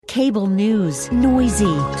Cable news, noisy,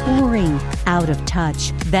 boring, out of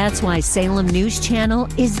touch. That's why Salem News Channel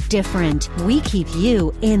is different. We keep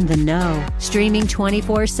you in the know. Streaming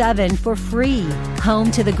 24/7 for free.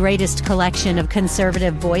 Home to the greatest collection of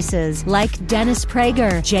conservative voices like Dennis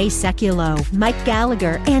Prager, Jay Sekulow, Mike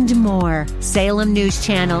Gallagher, and more. Salem News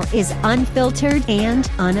Channel is unfiltered and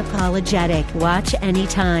unapologetic. Watch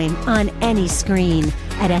anytime, on any screen,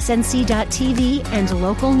 at snc.tv and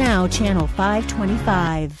Local Now Channel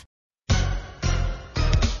 525.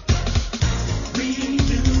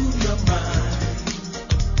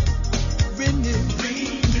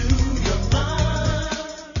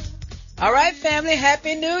 All right, family,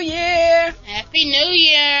 Happy New Year. Happy New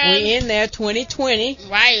Year. We in there, 2020.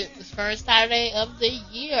 Right, it's first Saturday of the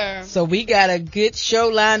year. So we got a good show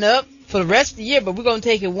lined up for the rest of the year, but we're going to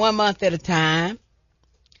take it 1 month at a time.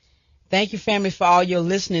 Thank you, family, for all your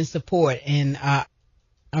listening support. And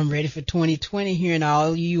I'm ready for 2020, hearing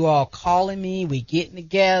all you all calling me. We getting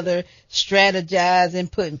together,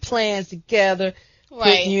 strategizing, putting plans together,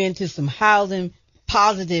 putting you into some housing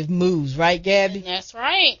positive moves, right, Gabby? That's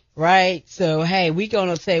right. Right. So, hey, we going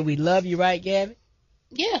to say we love you, right, Gabby?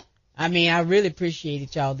 Yeah. I mean, I really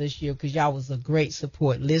appreciated y'all this year because y'all was a great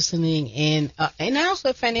support listening and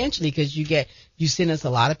also financially because you sent us a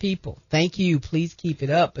lot of people. Thank you. Please keep it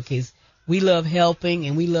up because we love helping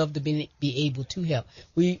and we love to be able to help.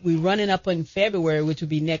 We running up in February, which will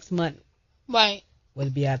be next month. Right. Would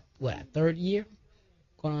it be our third year?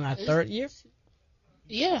 Going on our third year?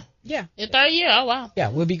 Yeah. Yeah. Your third year. Oh, wow. Yeah,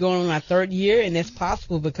 we'll be going on our third year, and that's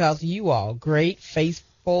possible because of you all. Great,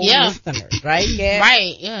 faithful listeners, right, Gab?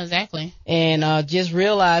 Right. Yeah, exactly. And just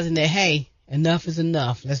realizing that, hey, enough is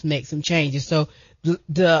enough. Let's make some changes. So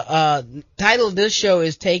the title of this show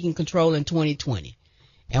is Taking Control in 2020.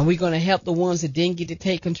 And we're going to help the ones that didn't get to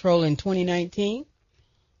take control in 2019.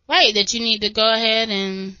 Right, that you need to go ahead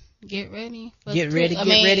and get ready. Get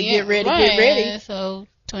ready. So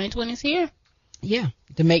 2020 is here. Yeah,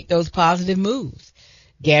 to make those positive moves.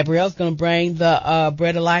 Gabrielle's going to bring the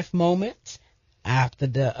Bread of Life moments after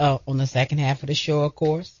on the second half of the show, of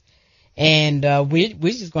course. And we're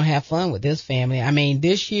just going to have fun with this family. I mean,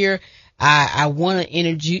 this year, I want to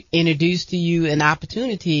introduce to you an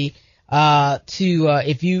opportunity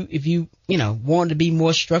if you want to be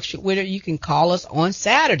more structured with it, you can call us on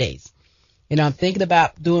Saturdays. I'm thinking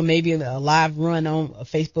about doing maybe a live run a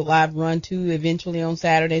Facebook live run too, eventually on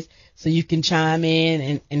Saturdays, so you can chime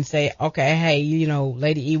in and say, okay, hey,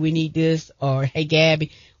 Lady E, we need this, or hey,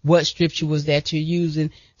 Gabby, what scripture was that you're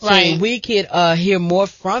using? So we could hear more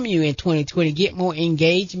from you in 2020, get more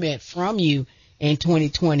engagement from you in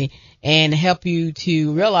 2020, and help you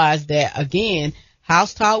to realize that, again,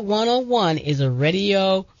 House Talk 101 is a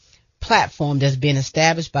radio platform that's been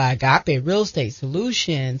established by Agape Real Estate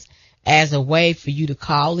Solutions as a way for you to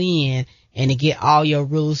call in and to get all your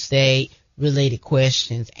real estate related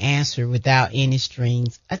questions answered without any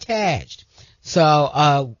strings attached. So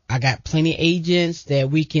I got plenty of agents that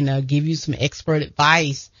we can give you some expert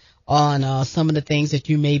advice on some of the things that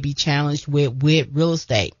you may be challenged with real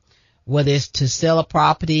estate, whether it's to sell a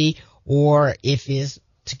property or if it's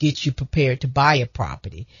to get you prepared to buy a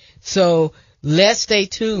property. So let's stay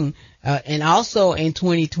tuned. And also in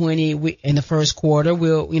 2020, in the first quarter,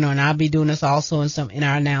 and I'll be doing this also in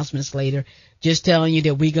our announcements later, just telling you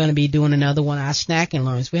that we're going to be doing another one of our snack and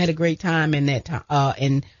learns. We had a great time in that time,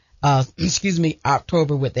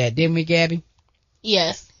 October with that, didn't we, Gabby?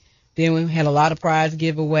 Yes. Then we had a lot of prize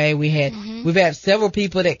giveaway. We've had several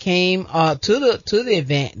people that came to the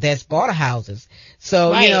event that's bought houses.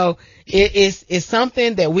 So it's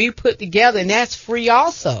something that we put together, and that's free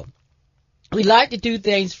also. We like to do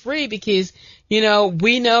things free because,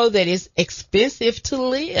 we know that it's expensive to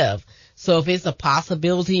live. So if it's a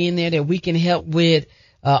possibility in there that we can help with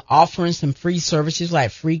offering some free services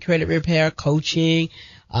like free credit repair coaching,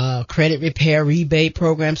 credit repair rebate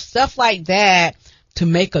programs, stuff like that to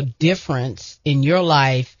make a difference in your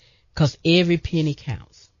life, because every penny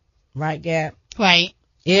counts. Right, Gab? Right.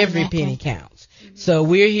 Every penny counts. So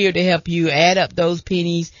we're here to help you add up those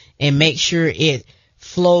pennies and make sure it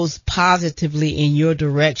flows positively in your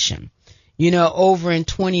direction. Over in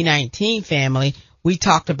 2019, family, we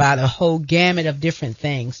talked about a whole gamut of different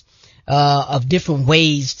things, of different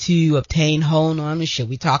ways to obtain home ownership.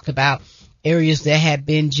 We talked about areas that had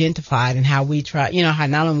been gentrified and how we tried, how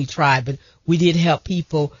not only we tried, but we did help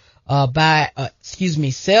people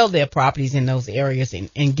sell their properties in those areas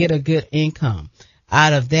and get a good income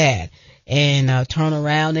out of that, and turn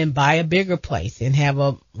around and buy a bigger place and have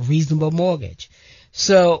a reasonable mortgage.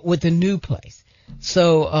 So with the new place.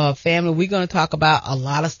 So, family, we're going to talk about a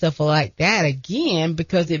lot of stuff like that again,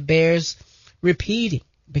 because it bears repeating.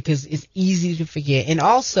 because it's easy to forget. And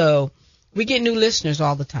also, we get new listeners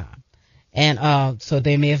all the time. And so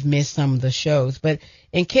they may have missed some of the shows. But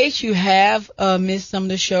in case you have missed some of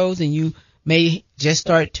the shows and you may just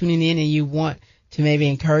start tuning in and you want to maybe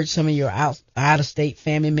encourage some of your out-of-state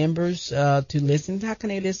family members to listen, how can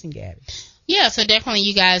they listen, Gabby? Yeah, so definitely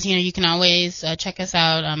you guys, you can always check us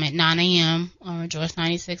out at 9 a.m. on Rejoice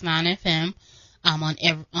 96.9 FM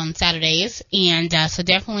on Saturdays. And so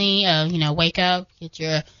definitely, wake up, get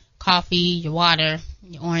your coffee, your water,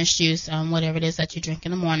 your orange juice, whatever it is that you drink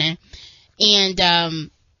in the morning. And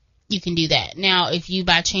you can do that. Now, if you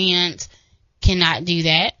by chance cannot do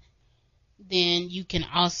that, then you can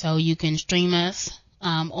stream us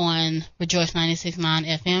on Rejoice 96.9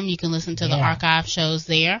 FM. You can listen to the archive shows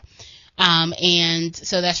there. And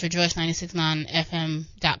so that's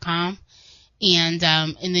rejoice969fm.com. And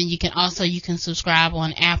then you can subscribe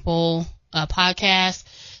on Apple Podcasts.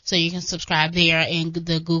 So you can subscribe there and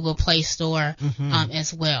the Google Play Store,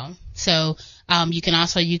 as well. So, you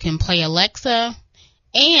can play Alexa,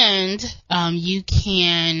 and, you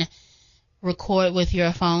can record with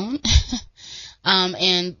your phone,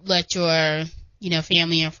 and let your,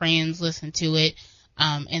 family and friends listen to it.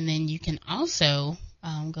 And then you can also,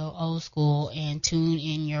 go old school and tune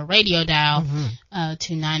in your radio dial,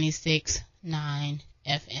 to 96.9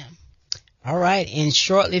 FM. All right. And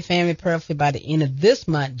shortly, family, prayerfully by the end of this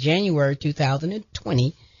month, January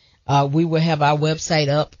 2020, we will have our website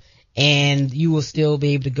up, and you will still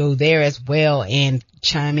be able to go there as well and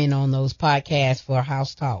chime in on those podcasts for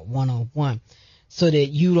House Talk 101 so that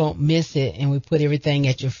you don't miss it, and we put everything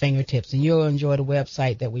at your fingertips, and you'll enjoy the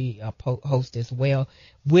website that we host as well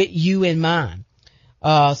with you in mind.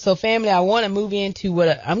 So family, I want to move into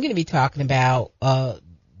what I'm going to be talking about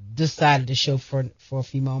this side of the show for a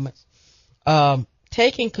few moments.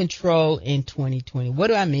 Taking control in 2020. What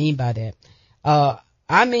do I mean by that?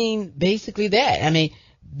 I mean basically that. I mean,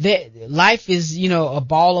 life is, a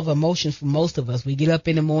ball of emotions for most of us. We get up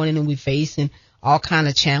in the morning and we're facing all kind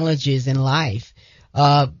of challenges in life.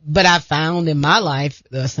 But I found in my life,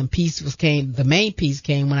 some peace came. The main peace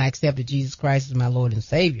came when I accepted Jesus Christ as my Lord and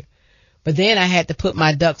Savior. But then I had to put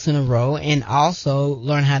my ducks in a row and also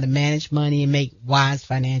learn how to manage money and make wise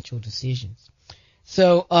financial decisions.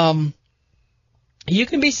 So, you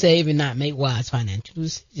can be saved and not make wise financial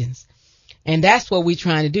decisions. And that's what we're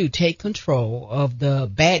trying to do. Take control of the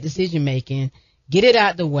bad decision making, get it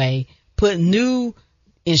out the way, put new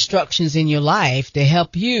instructions in your life to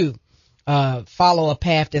help you follow a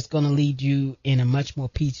path that's going to lead you in a much more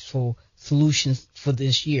peaceful solution for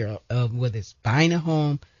this year, whether it's buying a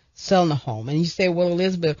home, selling a home. And you say, well,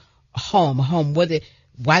 Elizabeth, a home, why do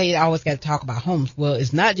you always got to talk about homes? Well,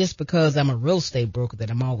 it's not just because I'm a real estate broker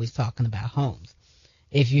that I'm always talking about homes.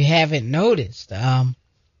 If you haven't noticed, literally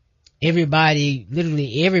everybody,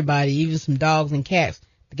 even some dogs and cats,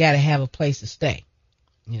 they got to have a place to stay.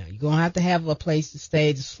 You're going to have a place to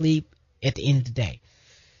stay, to sleep at the end of the day.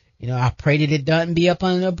 I pray that it doesn't be up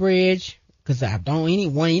under a bridge, because I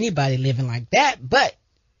don't want anybody living like that, but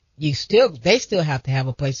they still have to have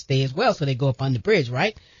a place to stay as well, so they go up on the bridge,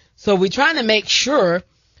 right? So we're trying to make sure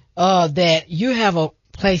that you have a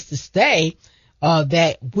place to stay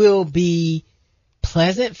that will be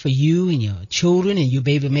pleasant for you and your children, and you'll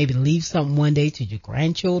be able to maybe leave something one day to your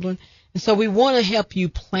grandchildren. And so we want to help you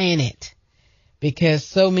plan it, because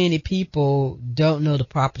so many people don't know the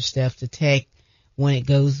proper steps to take when it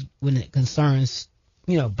concerns,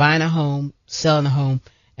 buying a home, selling a home.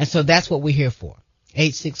 And so that's what we're here for.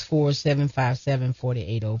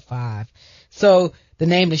 864-757-4805. So the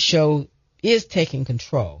name of the show is Taking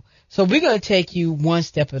Control. So we're going to take you one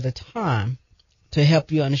step at a time to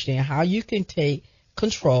help you understand how you can take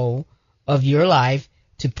control of your life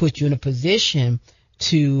to put you in a position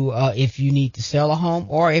to, if you need to sell a home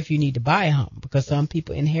or if you need to buy a home, because some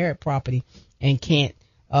people inherit property and can't,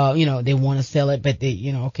 they want to sell it, but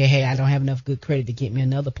they, okay, hey, I don't have enough good credit to get me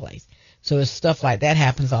another place. So it's stuff like that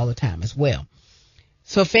happens all the time as well.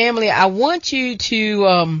 So family, I want you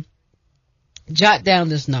to, jot down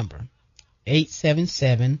this number,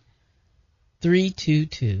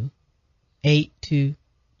 877-322-8228.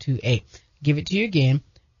 Give it to you again,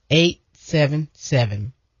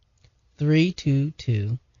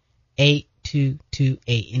 877-322-8228.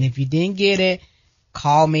 And if you didn't get it,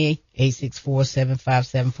 call me,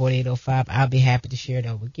 864-757-4805. I'll be happy to share it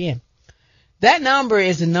over again. That number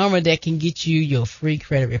is a number that can get you your free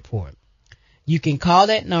credit report. You can call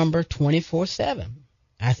that number 24/7.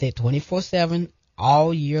 I said 24/7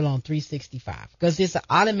 all year long, 365, because it's an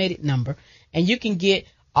automated number, and you can get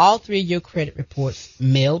all three of your credit reports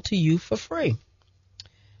mailed to you for free.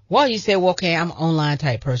 Well, you say, well, okay, I'm an online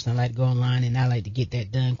type person. I like to go online and I like to get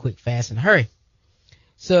that done quick, fast, and hurry.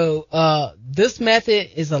 So, this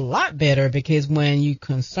method is a lot better because when you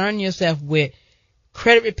concern yourself with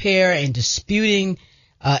credit repair and disputing,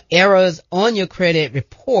 errors on your credit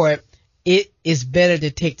report, it is better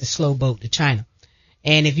to take the slow boat to China.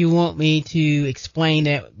 And if you want me to explain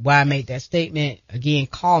that, why I made that statement, again,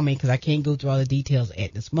 call me because I can't go through all the details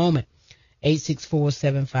at this moment.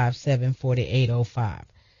 864-757-4805.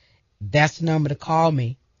 That's the number to call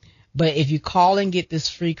me. But if you call and get this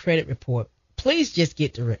free credit report, please just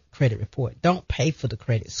get the credit report. Don't pay for the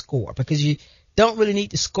credit score because you don't really need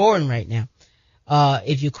the scoring right now.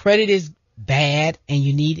 If your credit is bad and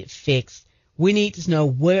you need it fixed, we need to know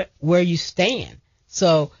where you stand.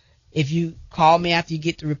 So if you call me after you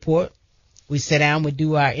get the report, we sit down, we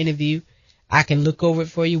do our interview. I can look over it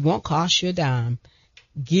for you. Won't cost you a dime.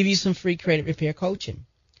 Give you some free credit repair coaching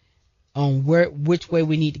on which way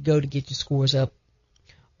we need to go to get your scores up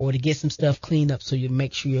or to get some stuff cleaned up so you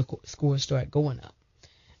make sure your scores start going up.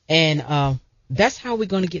 And that's how we're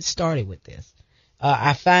going to get started with this.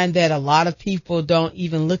 I find that a lot of people don't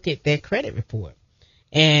even look at their credit report.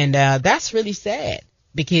 And that's really sad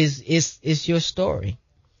because it's your story.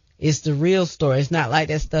 It's the real story. It's not like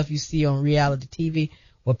that stuff you see on reality TV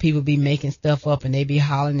where people be making stuff up and they be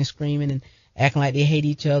hollering and screaming and acting like they hate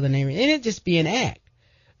each other and it just be an act.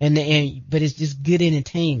 But it's just good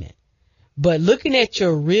entertainment. But looking at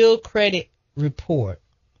your real credit report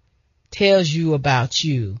tells you about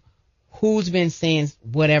you, who's been saying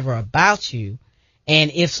whatever about you, and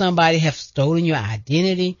if somebody have stolen your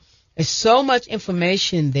identity. There's so much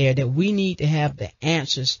information there that we need to have the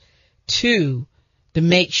answers to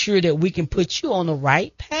make sure that we can put you on the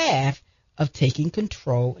right path of taking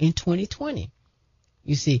control in 2020.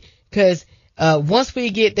 You see, because once we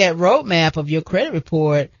get that roadmap of your credit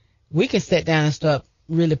report, we can sit down and start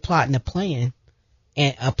really plotting a plan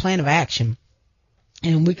and a plan of action.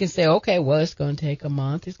 And we can say, okay, well, it's going to take a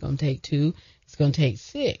month. It's going to take 2. It's going to take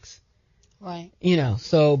 6. Right. You know,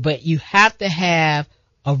 so, but you have to have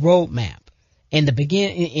a roadmap. And the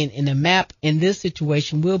in the map in this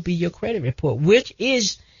situation will be your credit report, which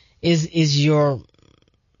is your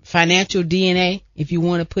financial DNA, if you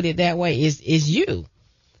want to put it that way, is you.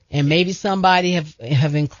 And maybe somebody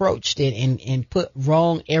have encroached it and put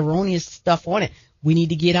erroneous stuff on it. We need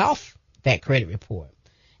to get off that credit report.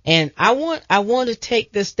 And I want to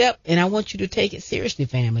take this step, and I want you to take it seriously,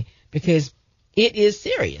 family, because it is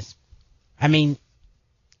serious. I mean,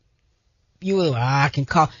 I can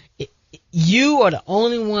call it. You are the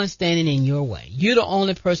only one standing in your way. You're the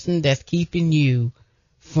only person that's keeping you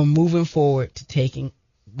from moving forward to taking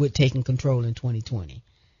control in 2020.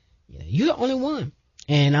 You're the only one.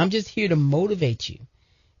 And I'm just here to motivate you,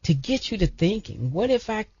 to get you to thinking, what if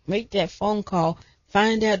I make that phone call,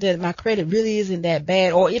 find out that my credit really isn't that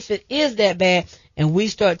bad, or if it is that bad, and we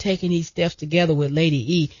start taking these steps together with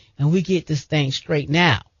Lady E, and we get this thing straight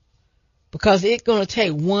now. Because it's going to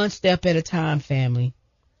take one step at a time, family.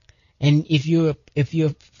 And if you're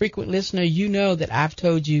a frequent listener, you know that I've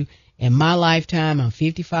told you in my lifetime, I'm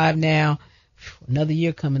 55 now, another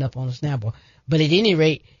year coming up on us now, boy. But at any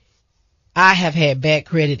rate, I have had bad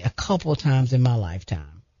credit a couple of times in my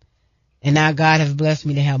lifetime. And now God has blessed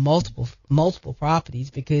me to have multiple properties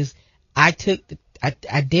because I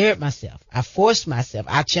dared myself. I forced myself.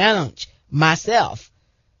 I challenged myself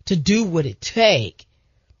to do what it takes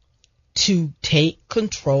to take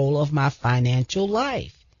control of my financial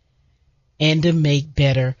life and to make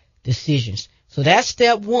better decisions. So that's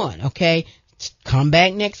step 1, okay? Come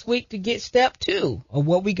back next week to get step 2 of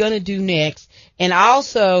what we're going to do next. And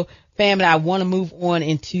also, family, I want to move on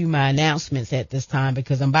into my announcements at this time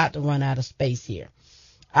because I'm about to run out of space here.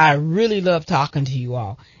 I really love talking to you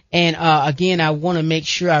all. And again, I want to make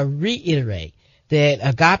sure I reiterate that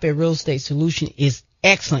Agape Real Estate Solution is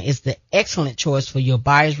excellent. It's the excellent choice for your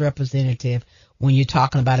buyer's representative when you're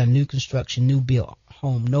talking about a new construction, new built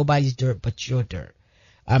home. Nobody's dirt but your dirt.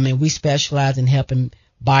 I mean, we specialize in helping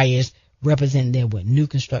buyers represent them with new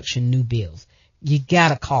construction, new builds. You got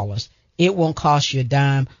to call us. It won't cost you a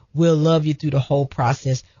dime. We'll love you through the whole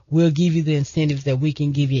process. We'll give you the incentives that we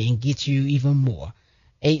can give you and get you even more.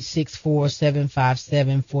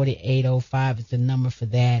 864-757-4805 is the number for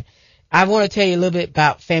that. I want to tell you a little bit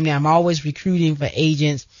about family. I'm always recruiting for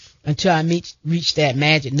agents until I reach that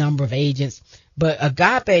magic number of agents. But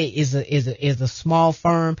Agape is a small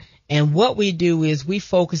firm, and what we do is we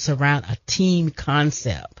focus around a team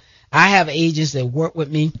concept. I have agents that work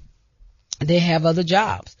with me. They have other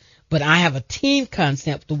jobs. But I have a team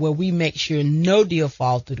concept where we make sure no deal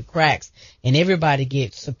falls through the cracks and everybody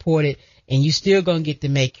gets supported, and you still going to get to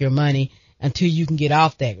make your money until you can get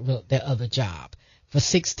off that other job. For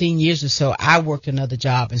 16 years or so, I worked another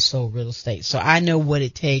job and sold real estate. So I know what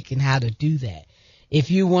it takes and how to do that. If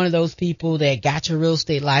you're one of those people that got your real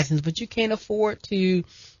estate license, but you can't afford to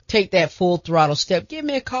take that full throttle step, give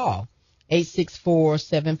me a call.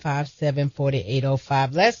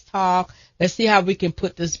 864-757-4805. Let's talk. Let's see how we can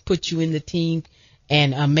put you in the team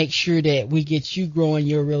and make sure that we get you growing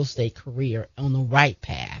your real estate career on the right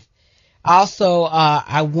path. Also,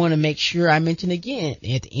 I want to make sure I mention again,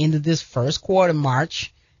 at the end of this first quarter,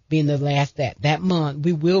 March being the last that month,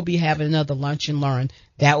 we will be having another Lunch and Learn.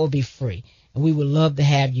 That will be free. And we would love to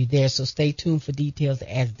have you there. So stay tuned for details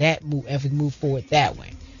as we move forward that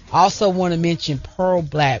way. Also want to mention Pearl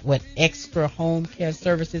Black with Extra Home Care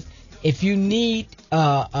Services. If you need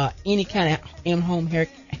any kind of in-home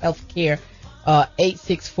health care,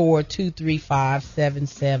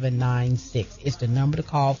 864-235-7796 is the number to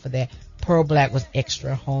call for that. Pearl Black with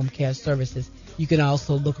Extra Home Care Services. You can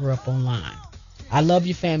also look her up online. I love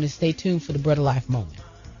you, family. Stay tuned for the Bread of Life moment.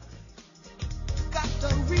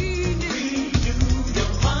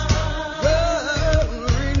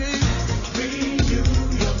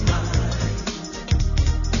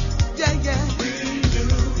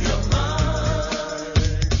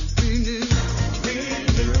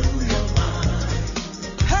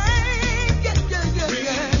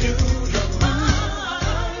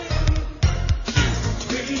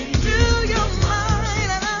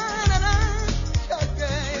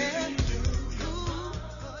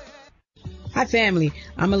 Hi, family.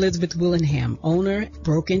 I'm Elizabeth Willingham, owner,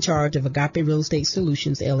 broker in charge of Agape Real Estate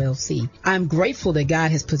Solutions, LLC. I'm grateful that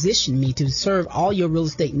God has positioned me to serve all your real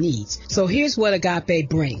estate needs. So here's what Agape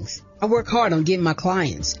brings. I work hard on getting my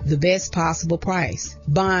clients the best possible price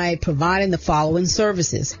by providing the following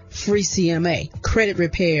services: free CMA, credit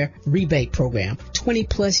repair rebate program, 20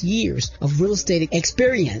 plus years of real estate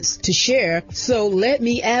experience to share. So let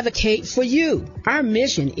me advocate for you. Our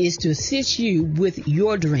mission is to assist you with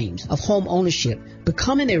your dreams of home ownership,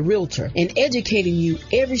 becoming a realtor, and educating you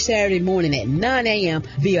every Saturday morning at 9 a.m.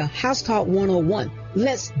 via House Talk 101.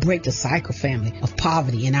 Let's break the cycle, family, of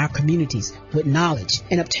poverty in our communities with knowledge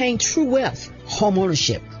and obtain true wealth, home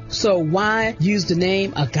ownership. So why use the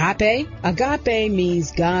name Agape? Agape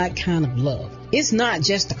means God kind of love. It's not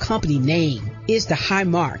just a company name. It's the high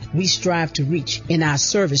mark we strive to reach in our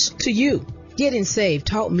service to you. Getting saved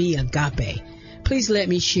taught me Agape. Please let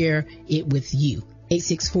me share it with you.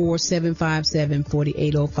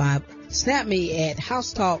 864-757-4805. Snap me at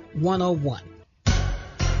House Talk 101.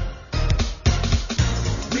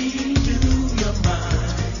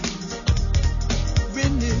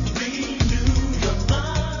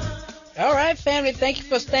 All right, family, thank you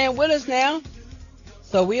for staying with us now.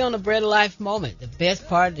 So we on the Bread of Life moment, the best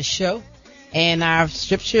part of the show. And our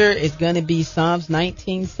scripture is going to be Psalms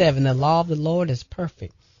 19:7. The law of the Lord is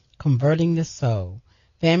perfect, converting the soul.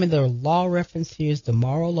 Family, the law reference here is the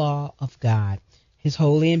moral law of God, his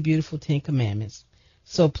holy and beautiful 10 commandments.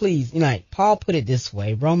 So please, like Paul put it this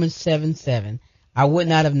way, Romans 7:7, I would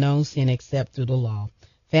not have known sin except through the law.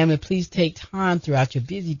 Family, please take time throughout your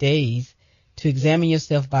busy days to examine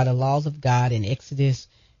yourself by the laws of God in Exodus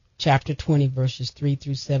chapter 20, verses 3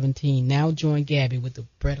 through 17. Now join Gabby with the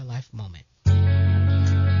Bread of Life moment.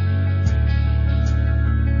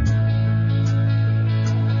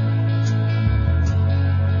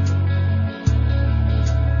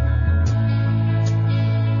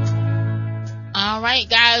 All right,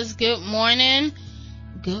 guys, good morning.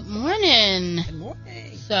 Good morning. Good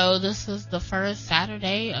morning. So this is the first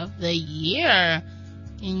Saturday of the year.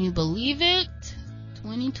 Can you believe it?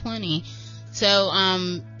 2020. So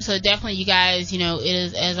definitely, you guys, it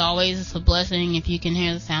is, as always, it's a blessing if you can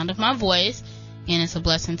hear the sound of my voice, and it's a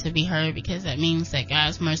blessing to be heard because that means that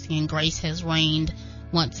God's mercy and grace has reigned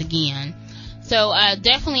once again. So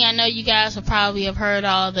definitely, I know you guys will probably have heard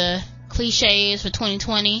all the cliches for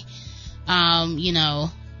 2020.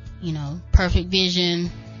 Perfect vision,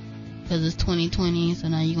 because it's 2020, so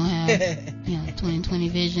now you're going to have, 2020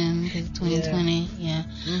 vision, because it's 2020, yeah.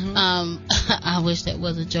 Mm-hmm. I wish that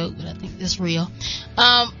was a joke, but I think it's real.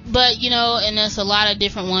 But, and there's a lot of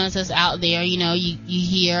different ones that's out there, you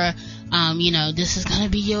hear, this is going to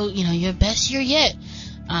be your best year yet,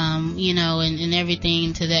 and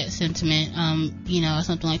everything to that sentiment, or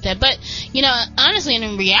something like that. But, honestly, and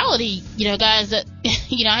in reality, guys, that,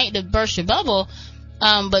 I hate to burst your bubble,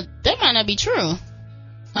 but that might not be true.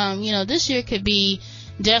 This year could be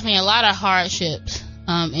definitely a lot of hardships,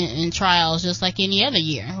 and trials, just like any other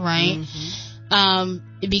year, right? Mm-hmm.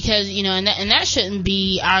 Because, and that shouldn't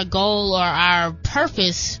be our goal or our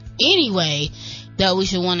purpose anyway, that we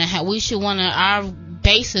should want to have. Our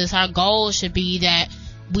basis, our goal should be that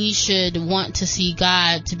we should want to see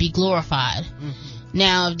God to be glorified.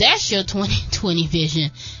 Now, if that's your 2020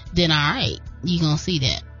 vision, then all right, you're gonna see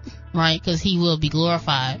that, right? Because He will be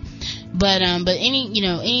glorified. But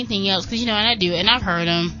anything else, because and I do, and I've heard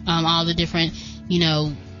them, all the different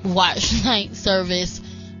watch night service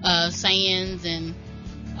sayings, and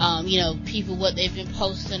people what they've been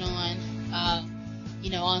posting on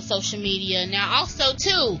on social media. Now also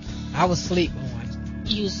too, I was asleep on one.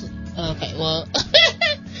 You okay? Well,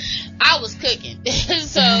 I was cooking,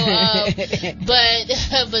 so but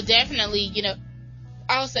definitely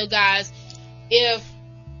also guys, if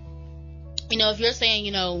you're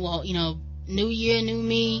saying new year, new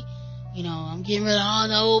me, I'm getting rid of all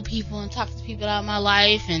the old people and talking to people out of my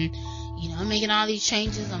life, and I'm making all these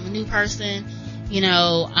changes, I'm a new person,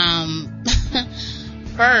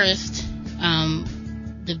 first,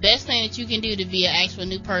 the best thing that you can do to be an actual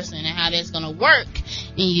new person, and how that's going to work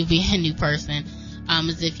in you being a new person,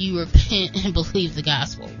 is if you repent and believe the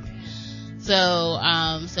gospel. So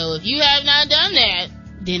if you have not done that,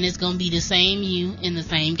 then it's going to be the same you in the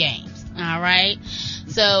same games. All right.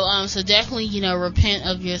 So definitely, repent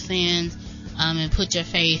of your sins, and put your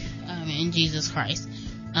faith, in Jesus Christ,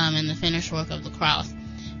 in the finished work of the cross.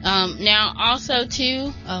 Now also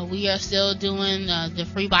too, we are still doing, the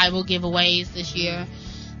free Bible giveaways this year.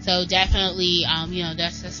 So definitely,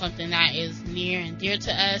 that's just something that is near and dear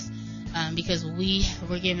to us, because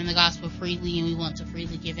we're giving the gospel freely, and we want to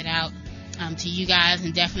freely give it out, to you guys.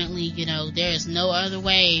 And definitely, there is no other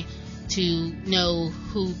way to know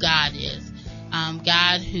who God is.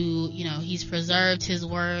 God who, He's preserved His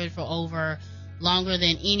word for longer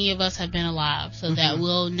than any of us have been alive, so that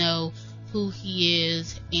we'll know who He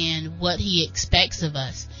is and what He expects of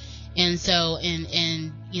us. And so,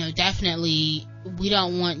 and definitely, we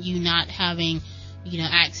don't want you not having,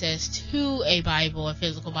 access to a Bible, a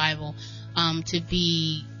physical Bible, to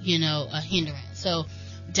be, a hindrance. So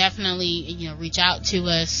definitely, reach out to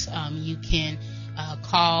us. You can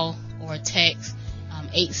call or text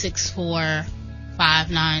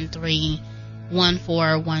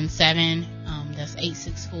 864-593-1417. That's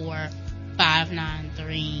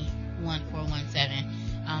 864-593-1417.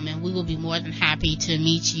 And we will be more than happy to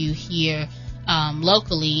meet you here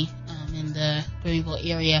locally in the Greenville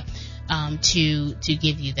area, to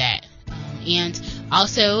give you that. And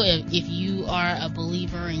also, if you are a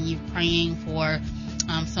believer and you're praying for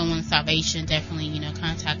someone's salvation, definitely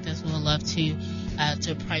contact us. We'll love to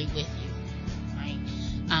pray with you, right?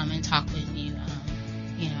 And talk with you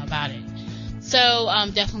about it. So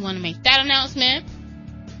definitely want to make that announcement.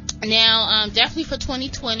 Now, definitely for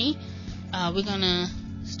 2020, we're gonna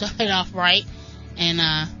start it off right and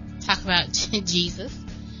talk about Jesus.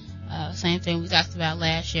 Same thing we talked about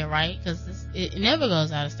last year, right? Because it never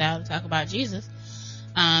goes out of style to talk about Jesus.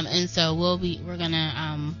 And so what we're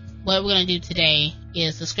gonna do today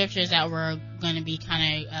is the scriptures that we're gonna be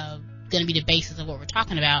gonna be the basis of what we're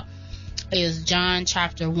talking about is John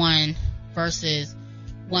chapter 1 verses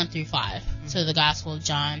 1 through 5. So the Gospel of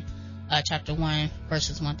John, chapter 1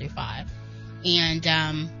 verses 1 through 5. And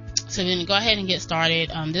so we're going to go ahead and get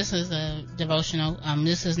started. This is a devotional.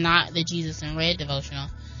 This is not the Jesus in Red devotional.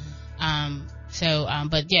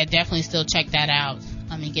 But yeah, definitely still check that out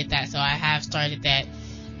and get that. So I have started that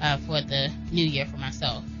for the new year for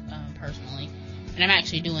myself, personally. And I'm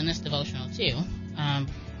actually doing this devotional too,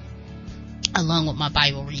 along with my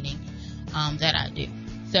Bible reading that I do.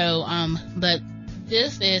 So, but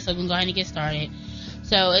this is, so we can go ahead and get started.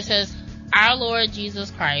 So it says, our Lord Jesus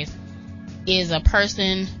Christ is a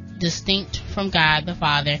person distinct from God the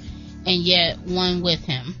Father, and yet one with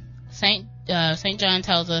Him. Saint John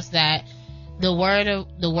tells us that the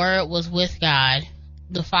Word was with God,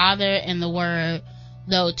 the Father and the Word,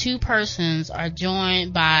 though two persons, are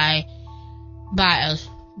joined by a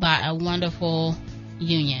wonderful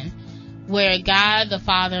union. Where God the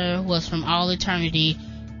Father was from all eternity,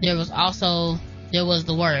 there was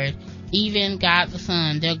the Word, even God the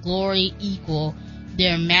Son, their glory equal,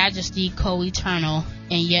 their majesty co-eternal,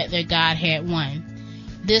 and yet their Godhead one.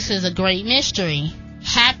 This is a great mystery.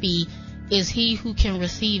 Happy is he who can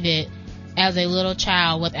receive it as a little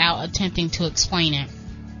child without attempting to explain it.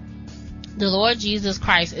 The Lord Jesus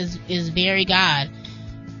Christ is very God.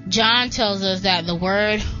 John tells us that the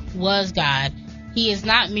Word was God. He is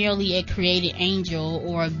not merely a created angel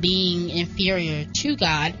or a being inferior to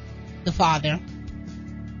God the Father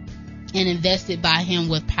and invested by Him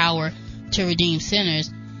with power to redeem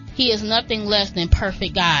sinners. He is nothing less than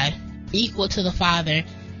perfect God, equal to the Father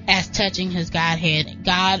as touching His Godhead,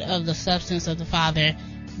 God of the substance of the Father,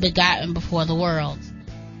 begotten before the world.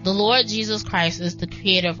 The Lord Jesus Christ is the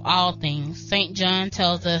creator of all things. St. John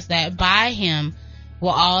tells us that by Him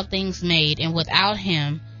were all things made, and without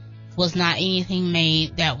him was not anything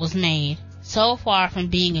made that was made. So far from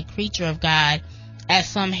being a creature of God, as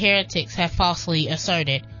some heretics have falsely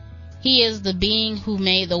asserted, he is the being who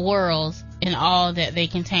made the worlds and all that they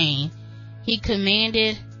contain. He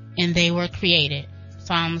commanded, and they were created.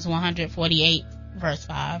 Psalms 148, verse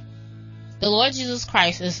 5. The Lord Jesus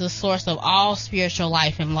Christ is the source of all spiritual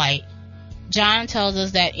life and light. John tells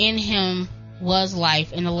us that in him was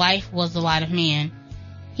life, and the life was the light of man.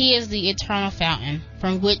 He is the eternal fountain,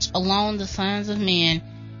 from which alone the sons of men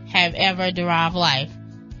have ever derived life.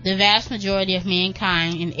 The vast majority of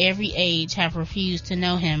mankind in every age have refused to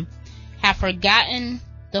know him, have forgotten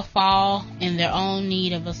the fall and their own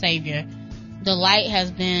need of a Savior. The light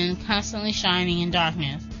has been constantly shining in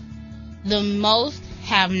darkness. The most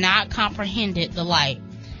have not comprehended the light.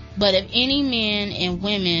 But if any men and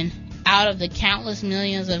women out of the countless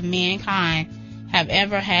millions of mankind have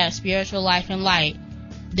ever had spiritual life and light,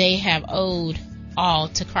 they have owed all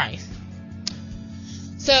to Christ.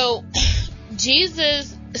 So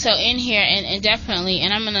Jesus, so in here, and definitely,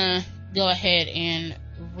 and I'm going to go ahead and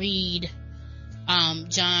read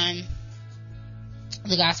John,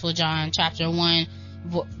 the Gospel of John, chapter 1,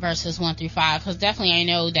 verses 1 through 5, because definitely I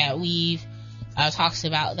know that we've talked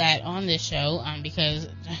about that on this show, because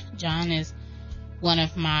John is one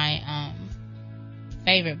of my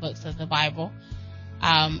favorite books of the Bible.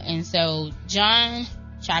 And so John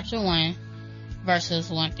chapter 1,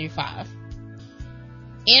 verses 1 through 5.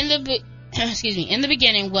 In the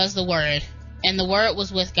beginning was the Word, and the Word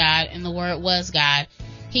was with God, and the Word was God.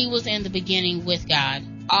 He was in the beginning with God.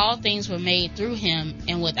 All things were made through him,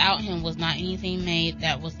 and without him was not anything made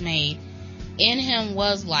that was made. In him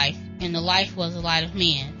was life, and the life was the light of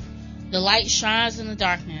man. The light shines in the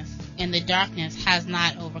darkness, and the darkness has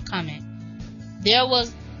not overcome it. There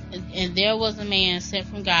was a man sent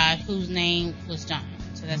from God whose name was John.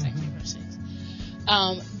 So that's actually verse 6.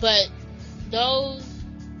 But those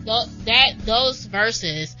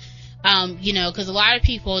verses, because a lot of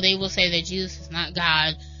people, they will say that Jesus is not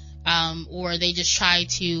God, or they just try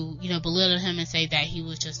to, belittle him and say that he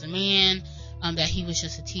was just a man, that he was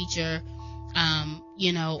just a teacher,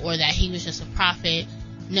 or that he was just a prophet.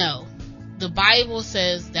 No, the Bible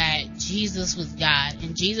says that Jesus was God,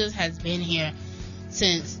 and Jesus has been here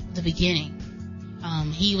since the beginning.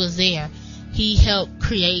 He was there. He helped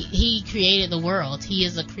create. He created the world. He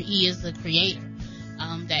is the creator.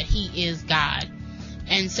 That he is God.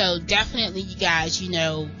 And so definitely, you guys,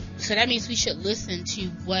 so that means we should listen to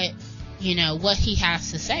what he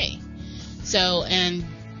has to say. So, and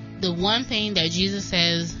the one thing that Jesus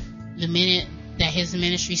says the minute that his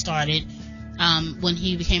ministry started, when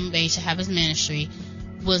he became of age to have his ministry,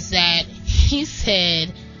 was that he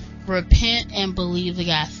said, repent and believe the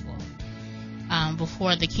gospel,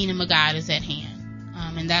 before the kingdom of God is at hand.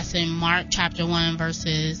 And that's in Mark chapter 1,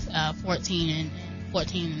 verses 14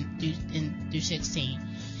 through 16.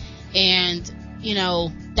 And,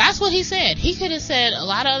 that's what he said. He could have said a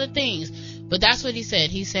lot of other things, but that's what he said.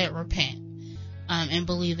 He said, repent, and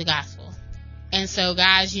believe the gospel. And so,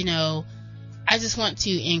 guys, I just want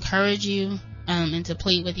to encourage you, and to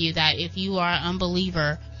plead with you that if you are an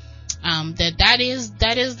unbeliever, that is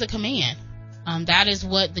the command. That is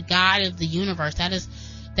what the God of the universe, that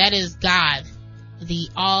is God, the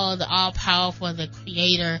all powerful, the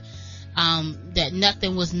creator, that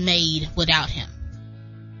nothing was made without him.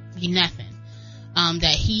 Nothing.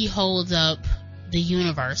 That he holds up the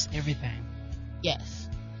universe. Everything. Yes.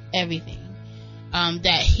 Everything.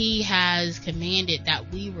 That he has commanded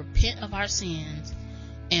that we repent of our sins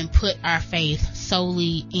and put our faith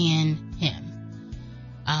solely in him.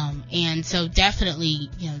 And so definitely,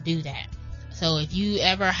 do that. So if you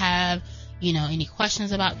ever have, any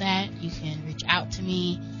questions about that, you can reach out to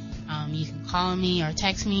me. You can call me or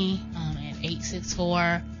text me at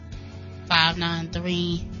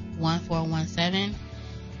 864-593-1417.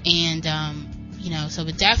 And,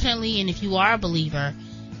 but definitely, and if you are a believer,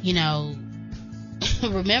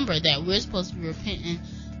 remember that we're supposed to be repenting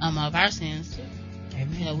of our sins too.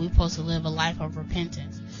 Amen. We're supposed to live a life of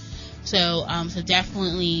repentance. So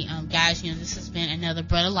definitely, guys, this has been another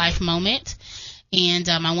Bread of Life moment. And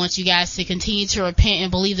I want you guys to continue to repent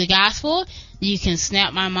and believe the gospel. You can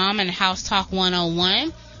snap my mom and House Talk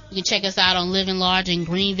 101. You can check us out on Living Large in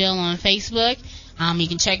Greenville on Facebook. You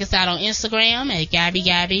can check us out on Instagram at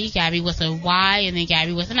Gabby with a Y and then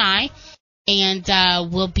Gabby with an I. And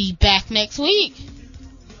we'll be back next week.